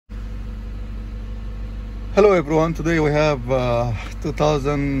Hello everyone, today we have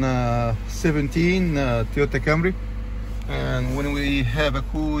 2017 Toyota Camry, and when we have a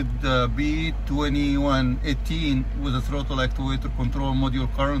code P2118 with a throttle actuator control module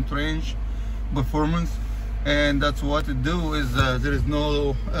current range performance, and that's what it do is there is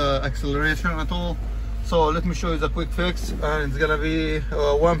no acceleration at all. So let me show you the quick fix, and it's gonna be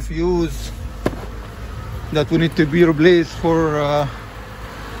one fuse that we need to be replaced for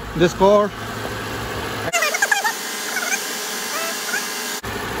this car.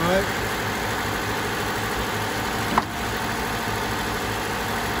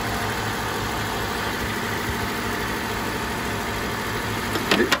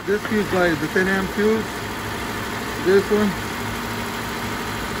 This fuse guys, the 10 amp fuse. This one,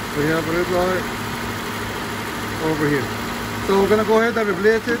 we have a red light over here. So we're gonna go ahead and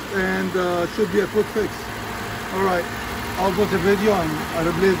replace it, and should be a quick fix. All right, I'll put the video and I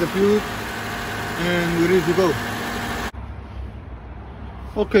replace the fuse, and we're ready to go.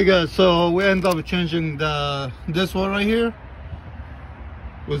 Okay guys, so we end up changing this one right here.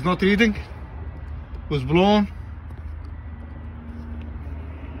 Was not reading, was blown.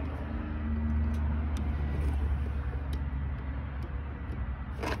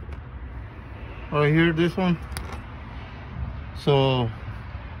 Right here, this one. So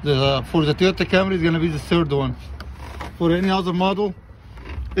for the Toyota Camry is gonna be the third one. For any other model,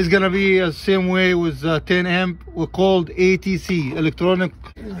 it's gonna be the same way with 10 amp. We're called ATC, electronic.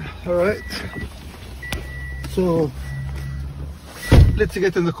 All right. So let's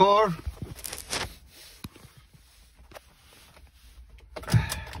get in the car.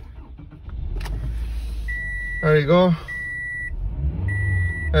 There you go.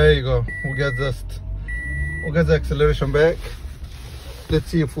 There you go. We got the acceleration back. Let's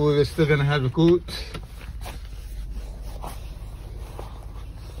see if we're still gonna have a code.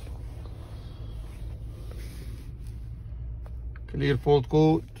 Clear fault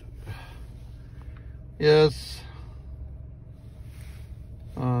code. Yes.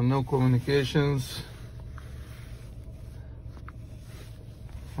 No communications.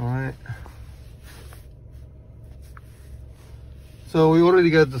 All right. So we already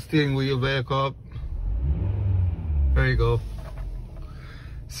got the steering wheel back up. There you go.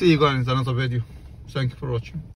 See you guys in another video. Thank you for watching.